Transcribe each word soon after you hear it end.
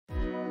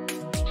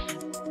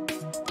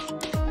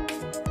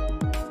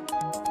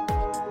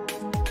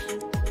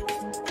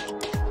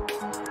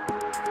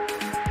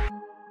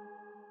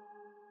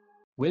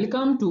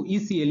Welcome to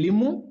EC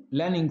Elimu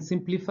Learning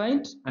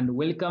Simplified, and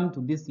welcome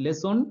to this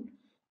lesson.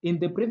 In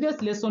the previous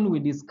lesson, we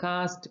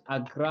discussed a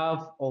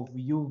graph of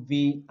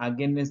UV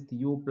against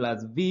U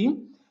plus V,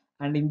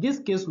 and in this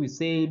case, we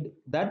said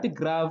that the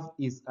graph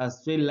is a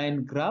straight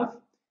line graph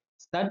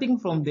starting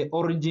from the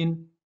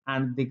origin,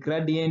 and the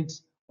gradient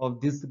of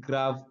this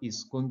graph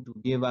is going to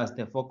give us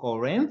the focal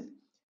length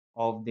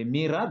of the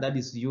mirror, that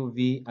is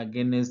UV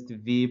against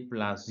V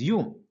plus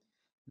U.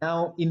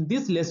 Now, in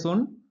this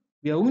lesson,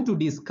 we are going to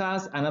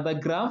discuss another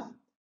graph,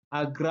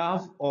 a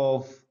graph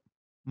of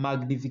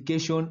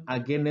magnification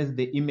against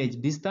the image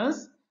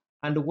distance.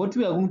 And what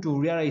we are going to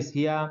realize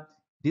here,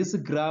 this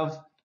graph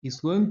is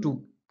going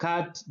to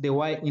cut the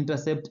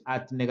y-intercept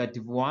at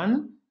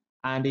 -1,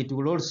 and it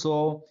will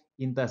also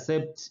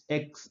intercept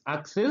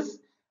x-axis.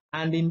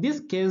 And in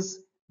this case,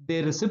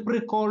 the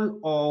reciprocal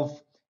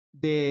of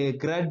the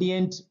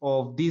gradient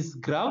of this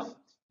graph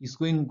is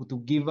going to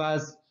give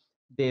us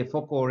the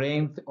focal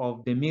length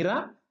of the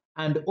mirror,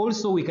 and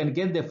also we can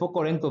get the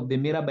focal length of the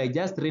mirror by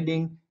just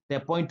reading the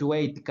point where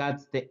it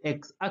cuts the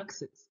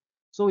x-axis.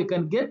 So we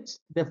can get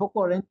the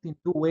focal length in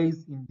two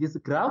ways in this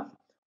graph.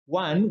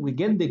 One, we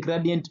get the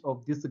gradient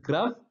of this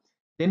graph,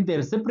 then the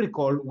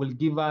reciprocal will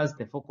give us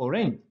the focal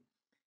length.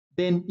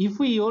 Then if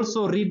we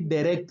also read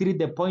directly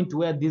the point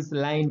where this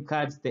line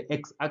cuts the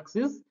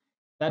x-axis,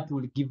 that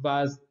will give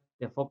us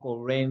the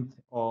focal length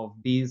of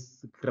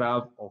this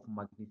graph of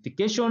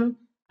magnification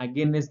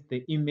against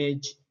the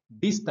image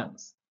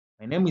distance.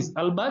 My name is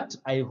Albert.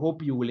 I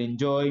hope you will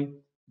enjoy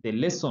the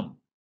lesson.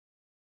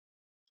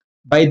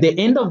 By the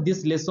end of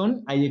this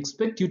lesson, I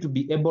expect you to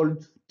be able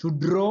to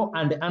draw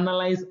and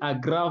analyze a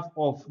graph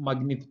of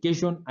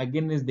magnification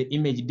against the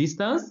image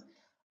distance,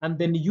 and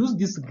then use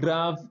this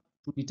graph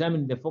to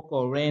determine the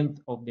focal length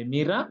of the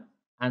mirror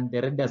and the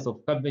radius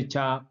of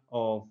curvature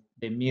of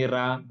the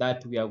mirror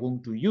that we are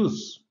going to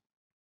use.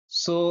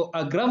 So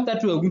a graph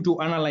that we are going to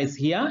analyze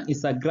here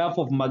is a graph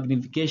of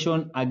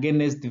magnification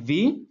against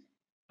V.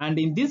 And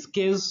in this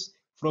case,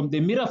 from the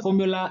mirror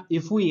formula,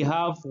 if we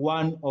have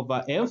 1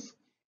 over F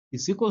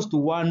is equals to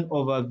 1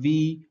 over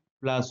V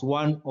plus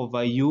 1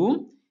 over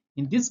U.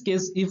 In this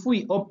case, if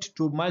we opt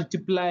to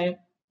multiply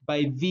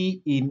by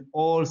V in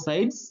all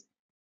sides,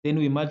 then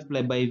we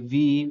multiply by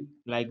V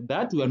like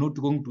that. We are not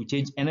going to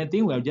change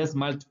anything. We have just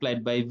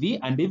multiplied by V.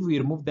 And if we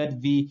remove that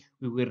V,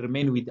 we will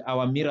remain with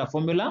our mirror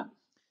formula.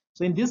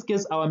 So in this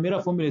case, our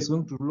mirror formula is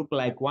going to look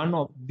like 1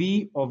 of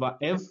V over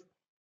F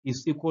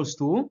is equals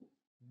to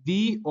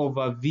V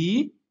over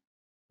V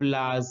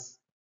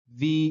plus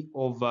V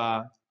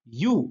over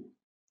U.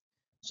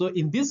 So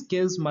in this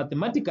case,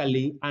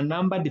 mathematically, a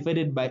number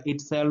divided by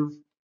itself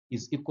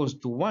is equals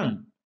to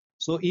 1.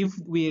 So if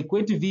we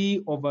equate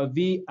V over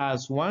V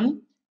as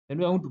 1, then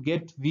we are going to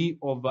get V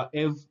over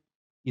F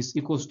is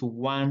equals to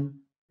 1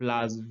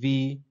 plus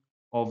V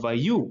over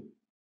U.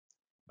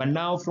 But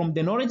now from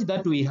the knowledge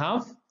that we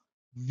have,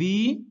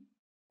 V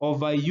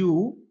over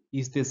U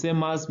is the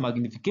same as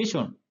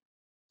magnification.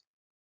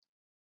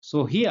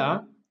 So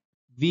here,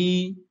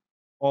 V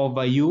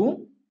over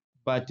U,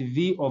 but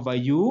V over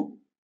U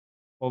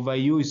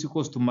is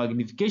equals to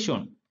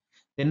magnification.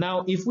 Then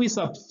now if we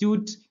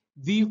substitute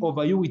V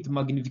over U with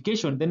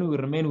magnification, then we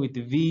remain with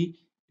V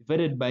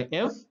divided by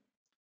F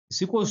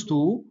is equals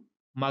to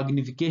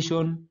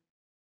magnification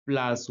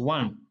plus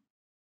 1.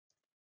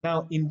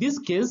 Now in this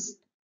case,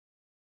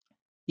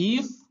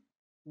 if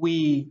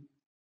we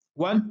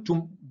want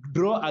to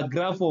draw a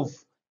graph of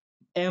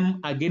M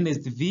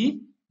against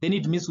V, then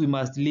it means we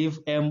must leave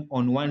M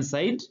on one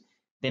side.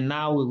 Then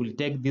now we will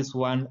take this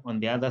one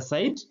on the other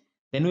side.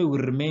 Then we will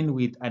remain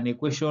with an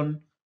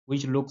equation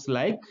which looks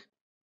like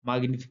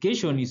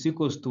magnification is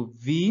equals to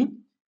V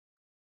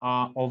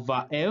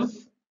over F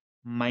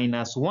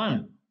minus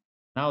 1.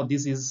 Now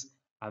this is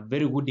a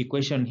very good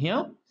equation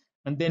here.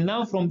 And then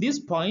now from this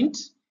point,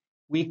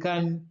 we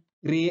can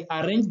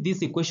rearrange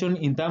this equation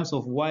in terms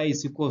of y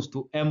is equals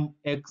to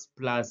mx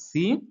plus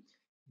c. In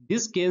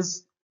this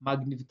case,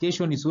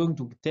 magnification is going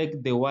to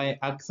take the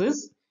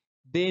y-axis.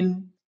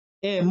 Then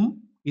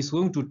m is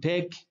going to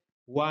take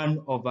 1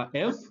 over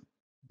f.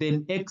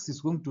 Then x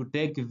is going to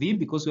take v,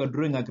 because we are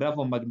drawing a graph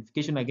of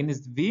magnification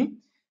against v.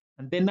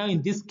 And then now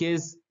in this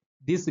case,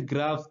 this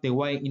graph, the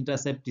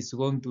y-intercept is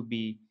going to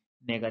be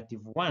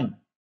 -1.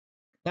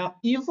 Now,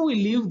 if we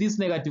leave this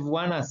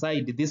 -1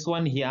 aside, this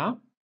one here,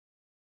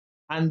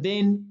 and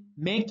then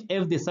make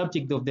f the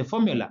subject of the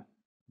formula,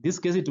 in this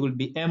case it will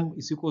be m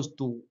is equals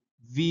to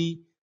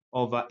v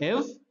over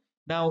f.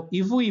 Now,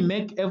 if we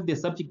make f the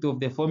subject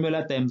of the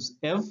formula times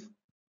f,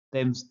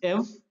 then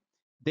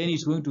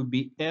it's going to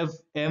be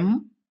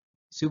fm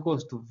is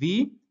equals to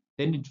v,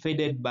 then it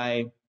divided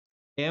by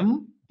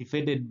m,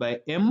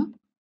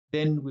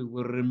 then we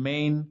will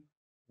remain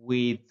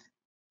with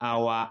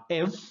our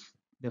f.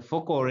 The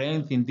focal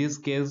length in this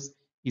case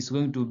is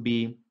going to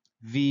be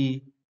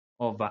v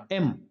over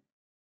m.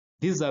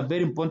 This is a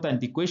very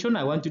important equation.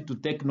 I want you to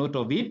take note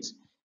of it,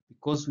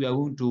 because we are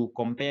going to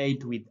compare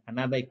it with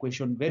another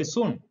equation very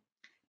soon.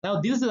 Now,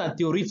 this is a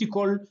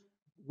theoretical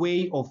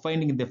way of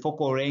finding the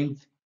focal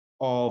length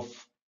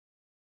of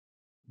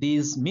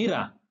this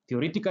mirror,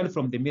 theoretically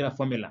from the mirror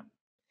formula.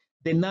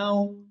 Then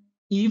now,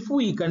 if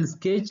we can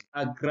sketch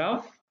a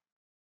graph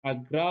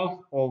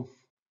of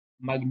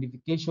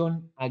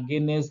magnification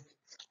against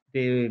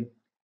the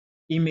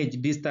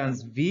image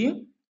distance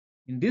v,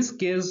 in this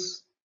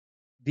case,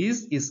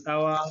 this is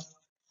our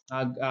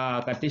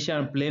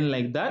Cartesian plane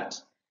like that.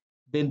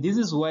 Then this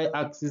is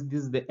y-axis,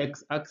 this is the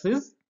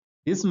x-axis,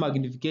 this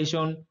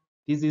magnification,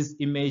 this is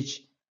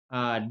image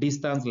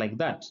distance like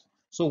that.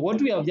 So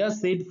what we have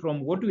just said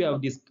from what we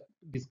have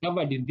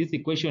discovered in this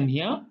equation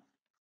here,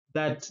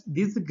 that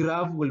this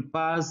graph will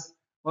pass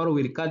or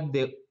will cut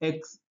the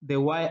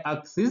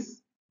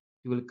y-axis,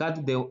 it will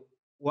cut the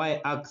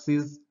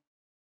y-axis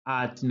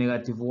at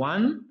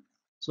 -1.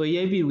 So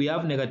here we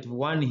have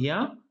 -1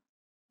 here,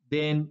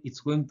 then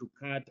it's going to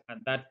cut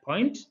at that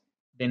point.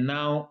 Then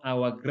now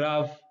our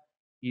graph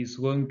is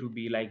going to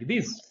be like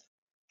this,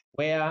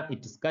 where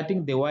it is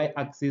cutting the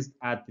y-axis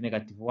at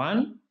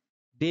 -1,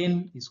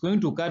 then it's going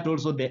to cut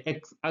also the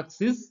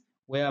x-axis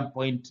where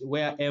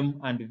m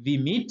and v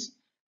meet.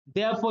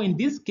 Therefore, in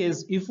this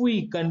case, if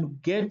we can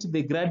get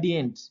the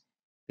gradient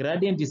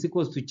is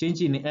equals to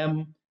change in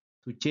m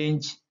to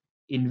change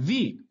in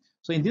v.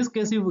 So in this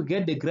case, if we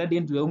get the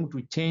gradient, we are going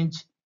to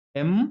change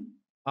m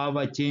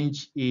over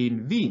change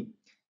in v.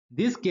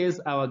 This case,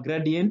 our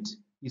gradient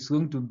is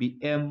going to be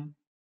m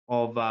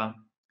over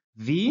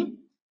v.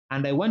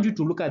 And I want you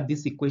to look at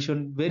this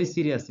equation very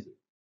seriously.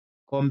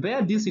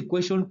 Compare this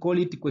equation, call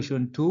it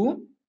equation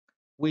 2,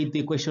 with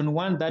equation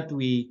 1 that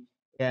we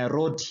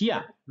wrote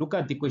here. Look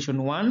at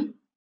equation 1.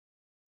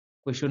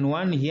 Equation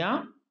 1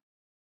 here.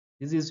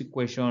 This is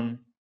equation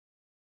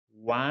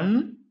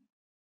 1.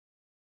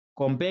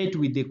 Compare it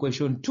with the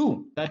equation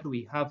 2 that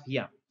we have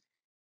here.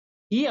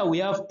 Here we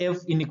have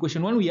f, in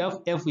equation 1 we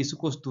have f is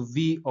equals to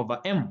v over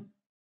m.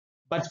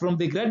 But from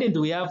the gradient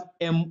we have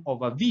m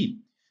over v.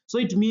 So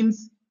it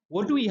means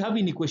what we have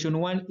in equation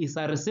 1 is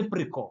a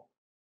reciprocal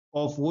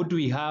of what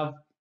we have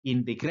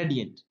in the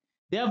gradient.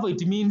 Therefore,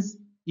 it means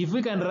if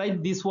we can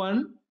write this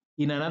one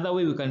in another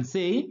way, we can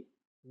say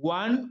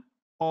 1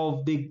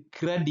 of the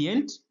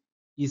gradient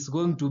is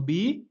going to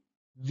be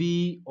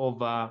v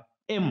over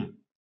m.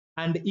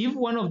 And if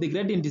one of the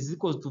gradient is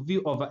equal to v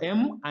over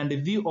m, and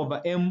v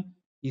over m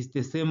is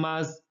the same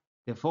as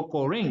the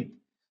focal length.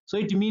 So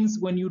it means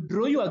when you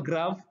draw your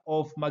graph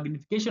of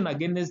magnification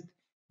against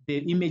the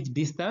image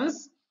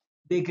distance,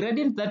 the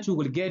gradient that you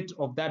will get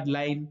of that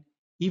line,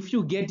 if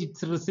you get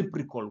its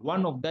reciprocal,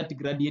 one of that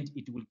gradient,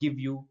 it will give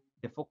you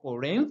the focal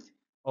length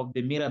of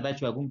the mirror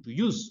that you are going to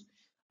use.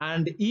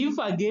 And if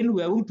again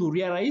we are going to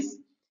realize,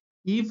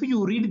 if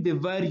you read the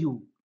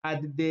value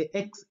at the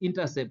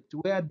x-intercept,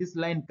 where this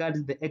line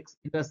cuts the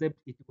x-intercept,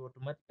 it will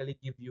automatically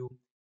give you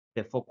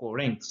the focal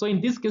length. So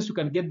in this case, you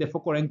can get the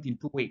focal length in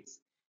 2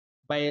 ways.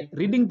 By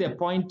reading the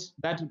point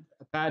that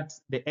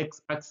cuts the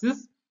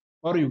x-axis,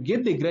 or you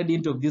get the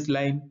gradient of this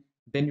line,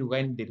 then you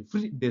find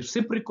the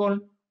reciprocal,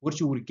 which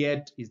you will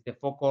get is the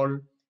focal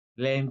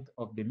length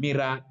of the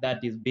mirror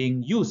that is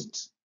being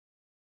used.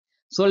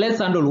 So let's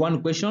handle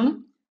one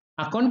question.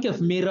 A concave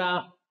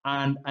mirror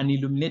and an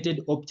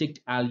illuminated object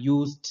are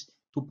used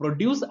to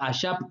produce a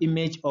sharp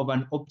image of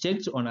an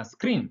object on a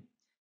screen.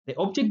 The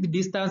object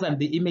distance and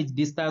the image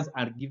distance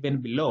are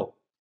given below.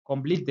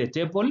 Complete the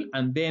table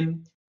and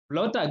then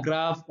plot a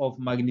graph of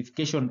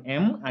magnification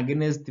m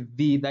against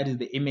v, that is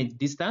the image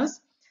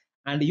distance,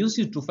 and use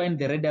it to find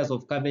the radius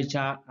of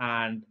curvature,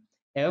 and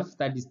f,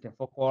 that is the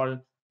focal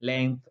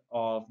length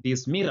of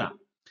this mirror.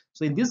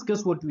 So in this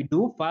case, what we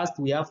do first,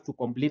 we have to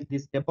complete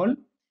this table.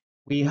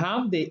 We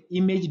have the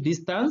image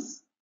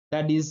distance,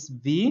 that is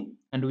v,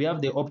 and we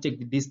have the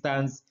object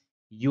distance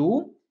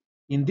u.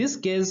 In this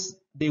case,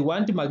 they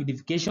want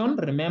magnification.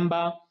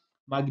 Remember,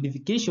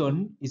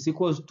 magnification is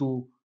equals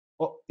to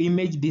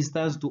image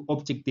distance to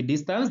object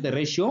distance, the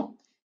ratio.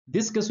 In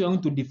this case, we are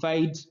going to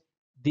divide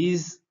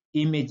this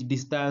image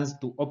distance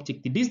to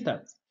object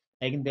distance.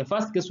 Like in the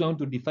first case, we are going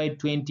to divide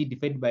 20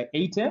 divided by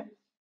 80,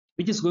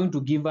 which is going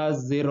to give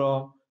us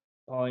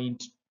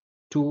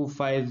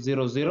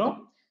 0.2500.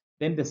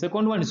 Then the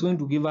second one is going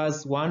to give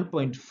us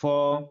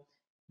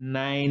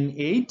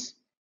 1.498.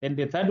 Then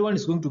the third one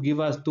is going to give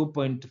us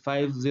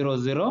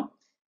 2.500.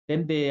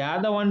 Then the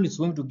other one is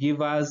going to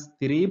give us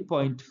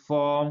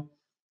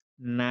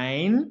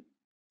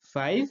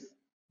 3.495.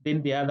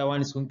 Then the other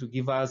one is going to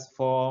give us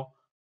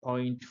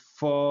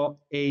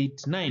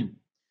 4.489.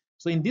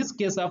 So in this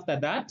case, after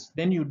that,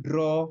 then you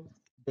draw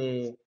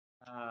the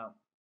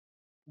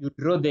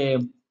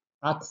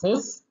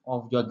axis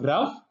of your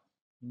graph.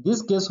 In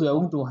this case, we are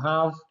going to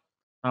have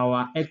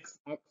our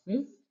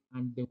x-axis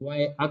and the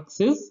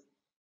y-axis.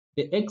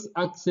 The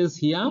x-axis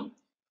here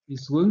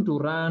is going to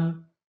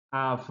run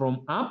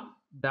from up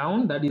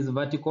down, that is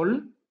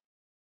vertical,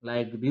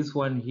 like this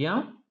one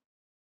here.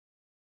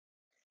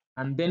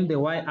 And then the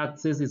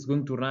y-axis is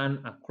going to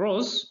run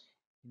across,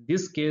 in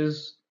this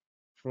case,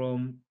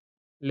 from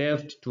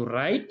left to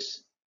right,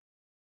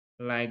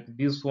 like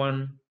this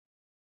one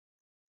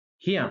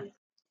here.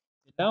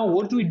 Now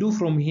what we do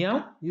from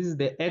here, this is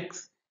the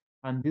x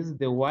and this is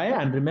the y.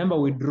 And remember,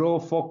 we draw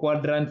 4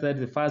 quadrants, that's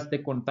the first,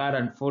 second, third,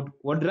 and fourth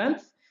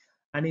quadrants.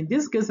 And in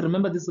this case,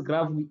 remember this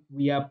graph,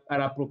 we are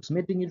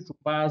approximating it to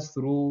pass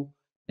through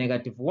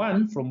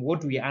 -1 from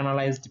what we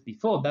analyzed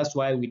before. That's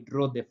why we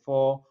draw the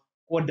 4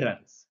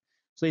 quadrants.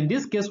 So in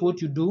this case,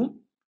 what you do,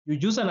 you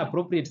choose an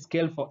appropriate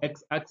scale for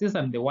x-axis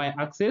and the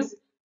y-axis.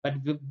 But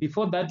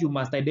before that, you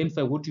must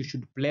identify what you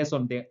should place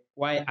on the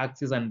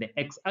y-axis and the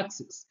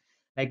x-axis.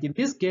 Like in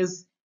this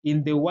case,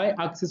 in the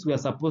y-axis, we are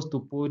supposed to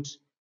put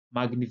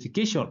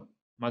magnification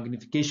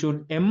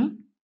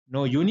M,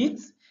 no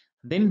units.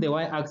 Then the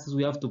y-axis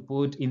we have to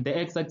put, in the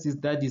x-axis,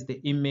 that is the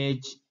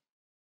image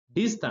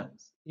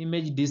distance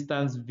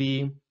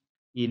v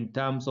in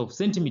terms of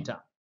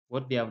centimeter,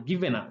 what they have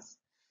given us.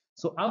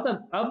 So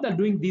after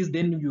doing this,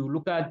 then you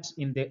look at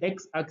in the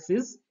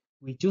x-axis,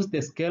 we choose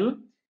the scale.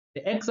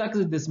 The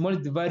x-axis, the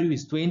smallest value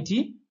is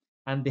 20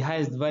 and the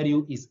highest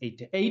value is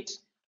 88.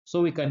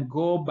 So we can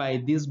go by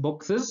these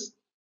boxes.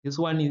 This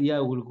one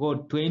here will go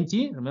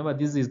 20. Remember,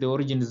 this is the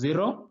origin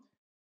 0,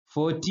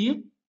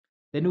 40.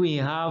 Then we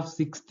have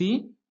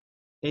 60,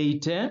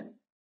 80,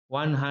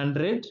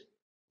 100,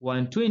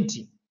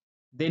 120.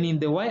 Then in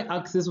the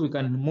y-axis, we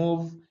can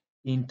move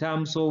in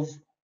terms of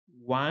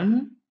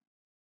 1,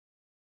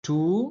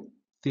 2,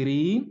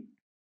 3,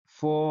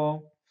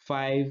 4,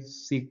 5,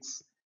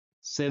 6,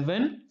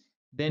 7.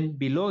 Then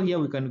below here,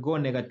 we can go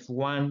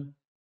 -1,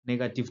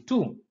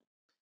 -2.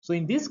 So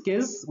in this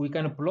case, we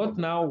can plot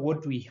now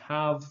what we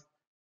have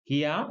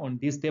here on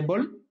this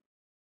table.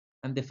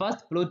 And the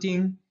first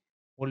plotting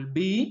will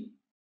be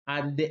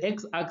at the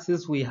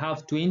x-axis we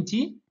have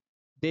 20,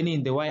 then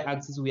in the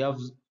y-axis we have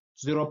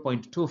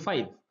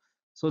 0.25.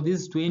 So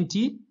this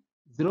 20,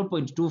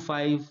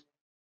 0.25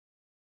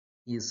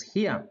 is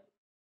here.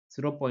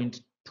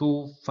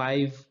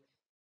 0.25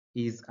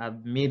 is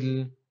at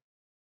middle,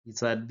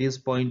 it's at this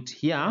point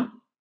here.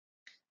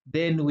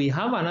 Then we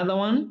have another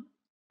one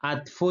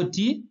at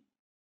 40,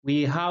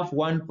 we have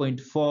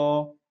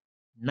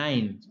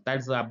 1.49,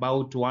 that's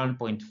about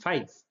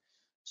 1.5.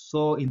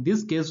 So in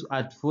this case,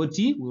 at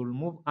 40, we will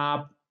move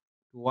up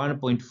to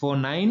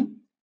 1.49.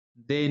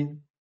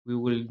 Then we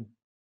will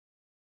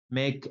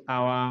make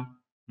our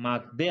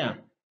mark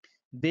there.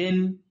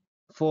 Then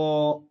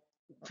for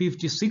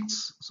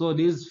 56, so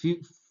this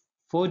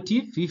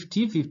 40,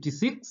 50,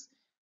 56,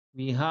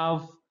 we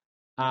have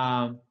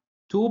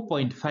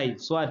 2.5.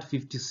 So at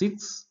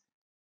 56,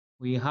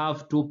 we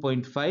have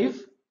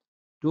 2.5.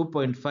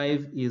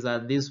 2.5 is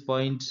at this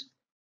point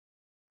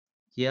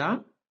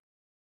here.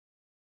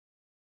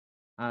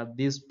 At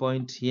this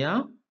point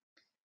here.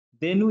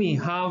 Then we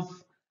have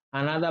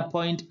another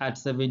point at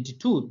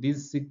 72.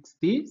 This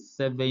 60,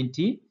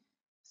 70,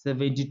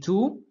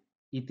 72.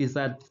 It is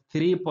at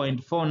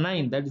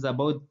 3.49. That is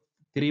about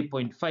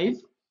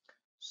 3.5.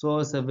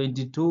 So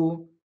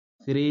 72,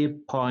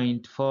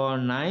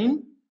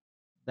 3.49.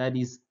 That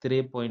is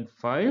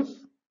 3.5.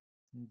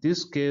 In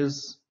this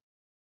case,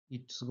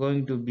 it's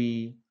going to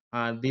be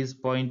at this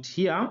point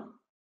here.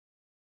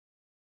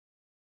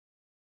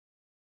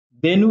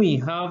 Then we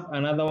have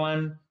another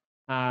one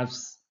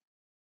as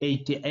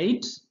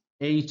 88,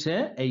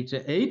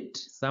 88,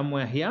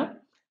 somewhere here.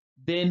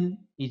 Then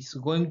it's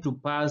going to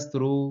pass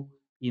through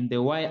in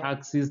the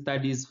y-axis,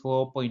 that is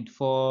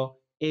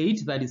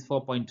 4.48, that is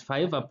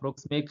 4.5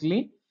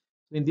 approximately.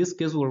 So in this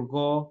case, we'll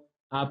go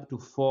up to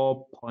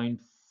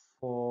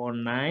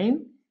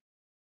 4.49,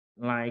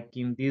 like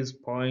in this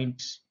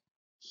point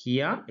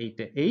here,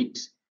 88.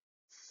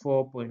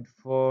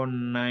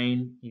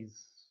 4.49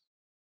 is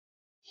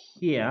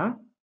here.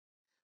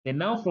 And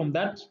now from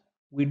that,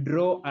 we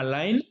draw a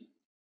line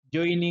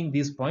joining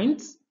these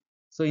points.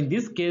 So in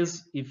this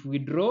case, if we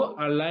draw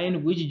a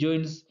line which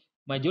joins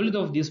majority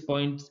of these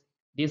points,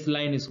 this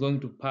line is going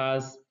to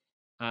pass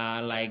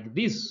like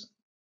this.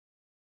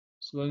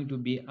 It's going to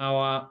be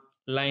our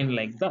line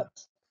like that.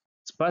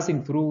 It's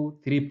passing through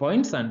 3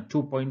 points and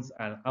 2 points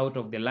are out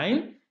of the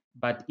line,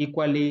 but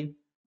equally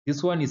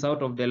this one is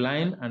out of the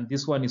line and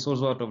this one is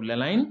also out of the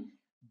line,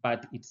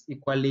 but it's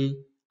equally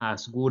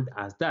as good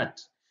as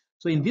that.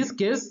 So in this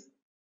case,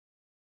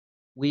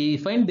 we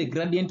find the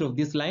gradient of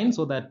this line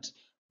so that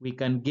we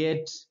can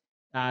get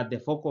the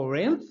focal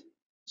length.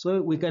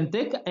 So we can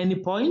take any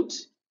point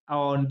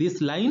on this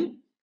line.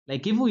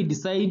 Like if we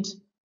decide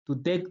to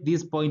take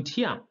this point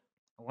here,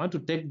 I want to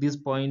take this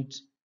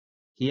point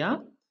here.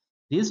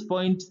 This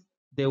point,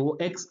 the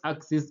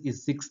x-axis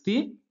is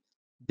 60.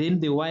 Then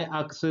the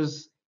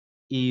y-axis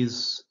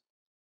is,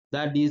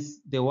 that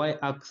is, the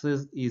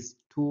y-axis is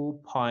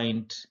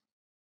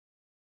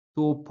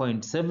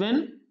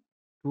 2.7.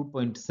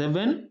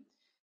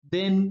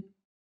 Then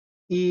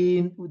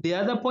in the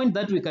other point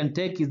that we can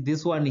take is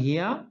this one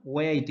here,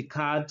 where it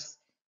cuts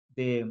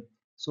the,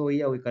 so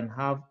here we can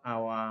have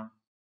our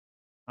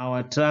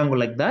triangle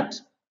like that,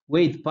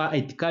 where it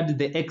cuts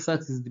the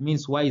x-axis,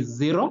 means y is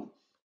 0.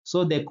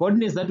 So the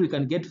coordinates that we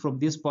can get from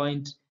this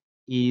point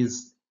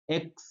is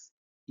x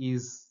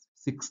is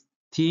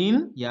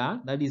 16. Yeah,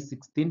 that is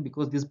 16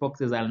 because these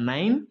boxes are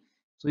 9.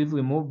 So if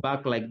we move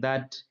back like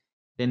that,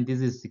 then this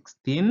is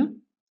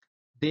 16.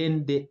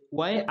 then the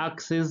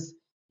y-axis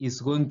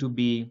is going to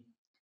be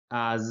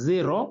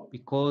 0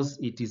 because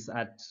it is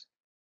at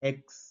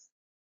x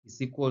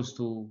is equals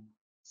to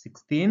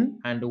 16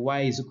 and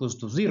y is equals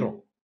to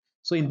 0.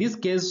 So in this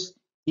case,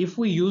 if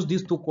we use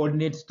these two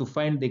coordinates to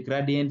find the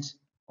gradient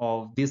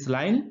of this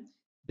line,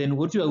 then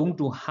what you are going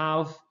to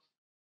have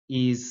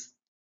is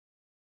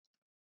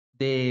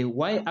the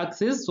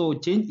y-axis. So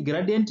change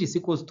gradient is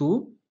equals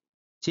to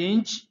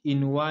change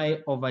in y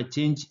over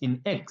change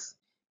in x.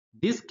 In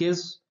this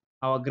case,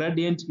 our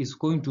gradient is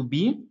going to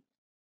be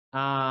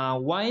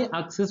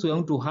y-axis. We are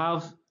going to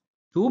have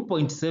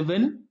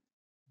 2.7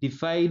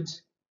 divided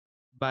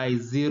by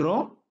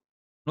 0,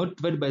 not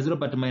divided by 0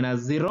 but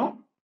minus 0,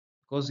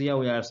 because here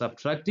we are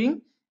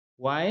subtracting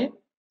y,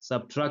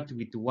 subtract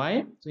with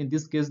y. So in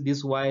this case,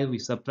 this y we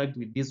subtract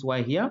with this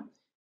y here,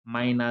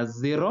 minus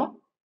 0.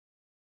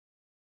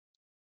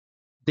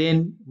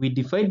 Then we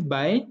divide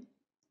by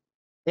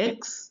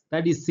x,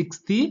 that is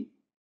 60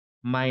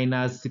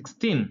 minus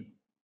 16.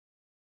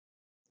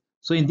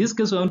 So in this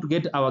case, we want to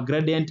get our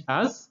gradient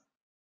as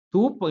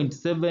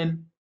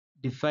 2.7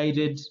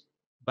 divided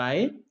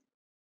by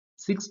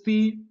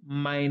 60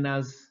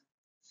 minus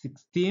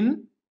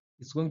 16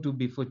 is going to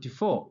be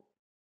 44.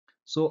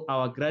 So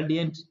our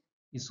gradient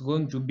is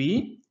going to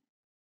be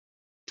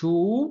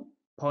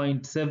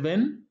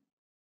 2.7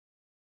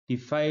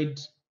 divided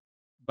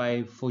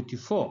by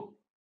 44,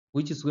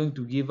 which is going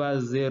to give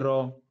us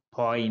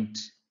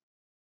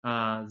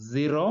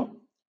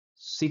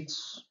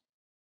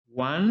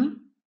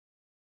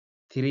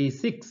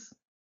 0.06136.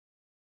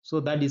 So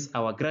that is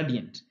our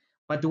gradient.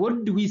 But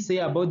what do we say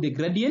about the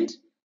gradient?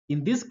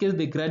 In this case,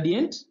 the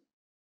gradient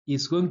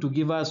is going to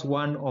give us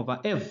 1 over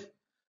f.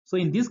 So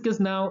in this case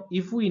now,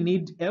 if we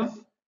need f,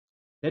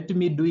 let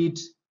me do it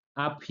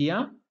up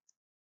here.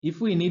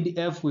 If we need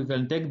f, we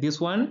can take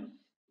this one.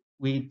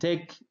 We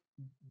take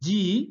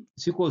g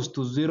is equals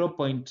to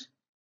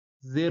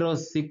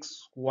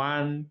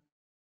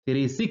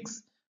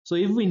 0.06136. So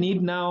if we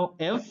need now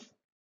f,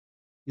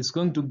 it's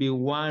going to be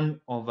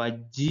 1 over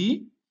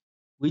g,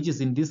 which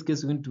is in this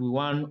case going to be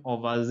 1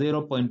 over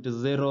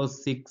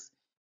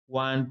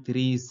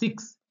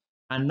 0.06136.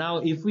 And now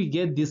if we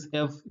get this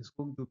f, is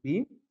going to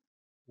be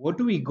what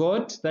we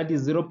got, that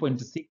is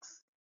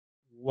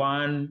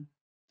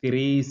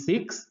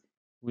 0.6136.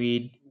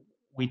 We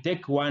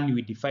take 1,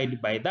 we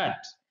divide by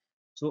that.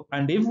 So,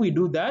 and if we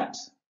do that,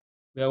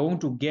 we are going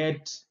to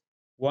get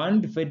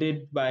 1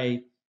 divided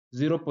by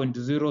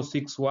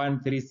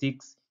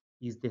 0.06136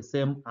 is the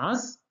same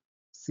as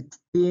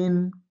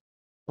 16.29.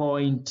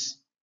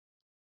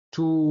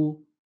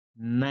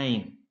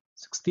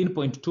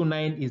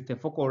 16.29 is the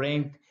focal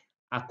length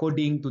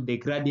according to the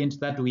gradient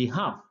that we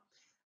have.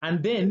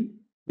 And then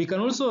we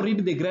can also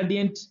read the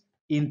gradient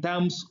in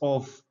terms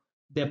of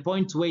the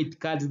points where it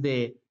cuts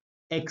the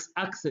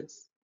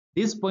x-axis.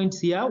 These points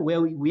here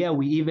where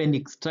we even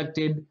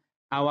extracted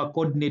our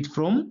coordinate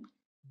from,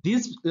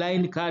 this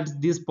line cuts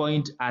this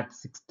point at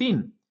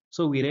 16.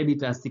 So we read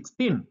it as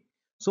 16.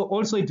 So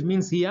also it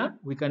means here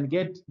we can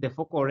get the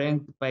focal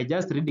length by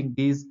just reading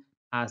this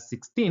as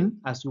 16.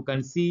 As you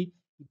can see,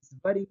 it's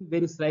varying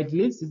very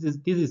slightly. This is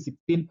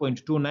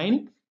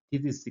 16.29,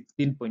 this is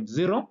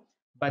 16.0.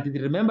 But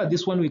remember,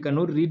 this one we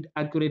cannot read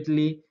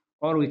accurately,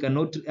 or we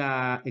cannot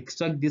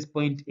extract this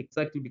point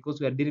exactly because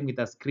we are dealing with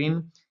a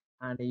screen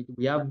and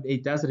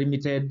it has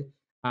limited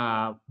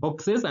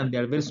boxes and they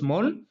are very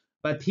small.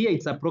 But here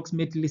it's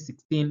approximately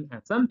 16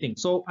 and something.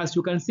 So as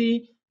you can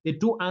see, the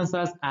two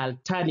answers are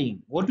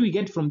tallying. What we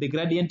get from the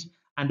gradient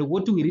and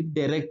what we read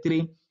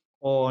directly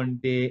on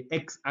the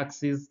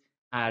x-axis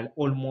are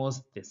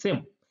almost the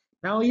same.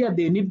 Now here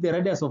they need the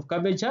radius of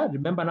curvature.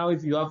 Remember now,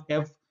 if you have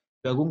f,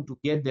 we are going to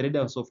get the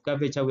radius of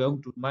curvature. We are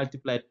going to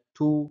multiply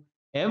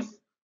 2f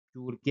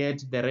to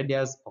get the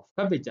radius of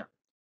curvature.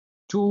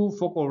 Two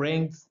focal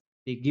lengths,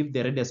 they give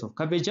the radius of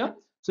curvature.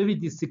 So if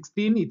it is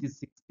 16, it is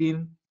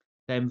 16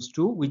 times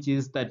 2, which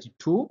is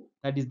 32.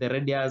 That is the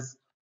radius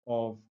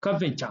of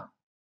curvature.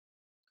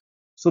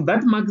 So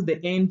that marks the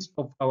end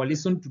of our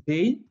lesson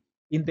today.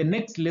 In the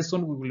next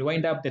lesson, we will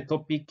wind up the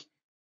topic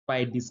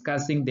by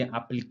discussing the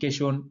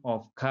application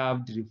of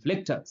curved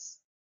reflectors.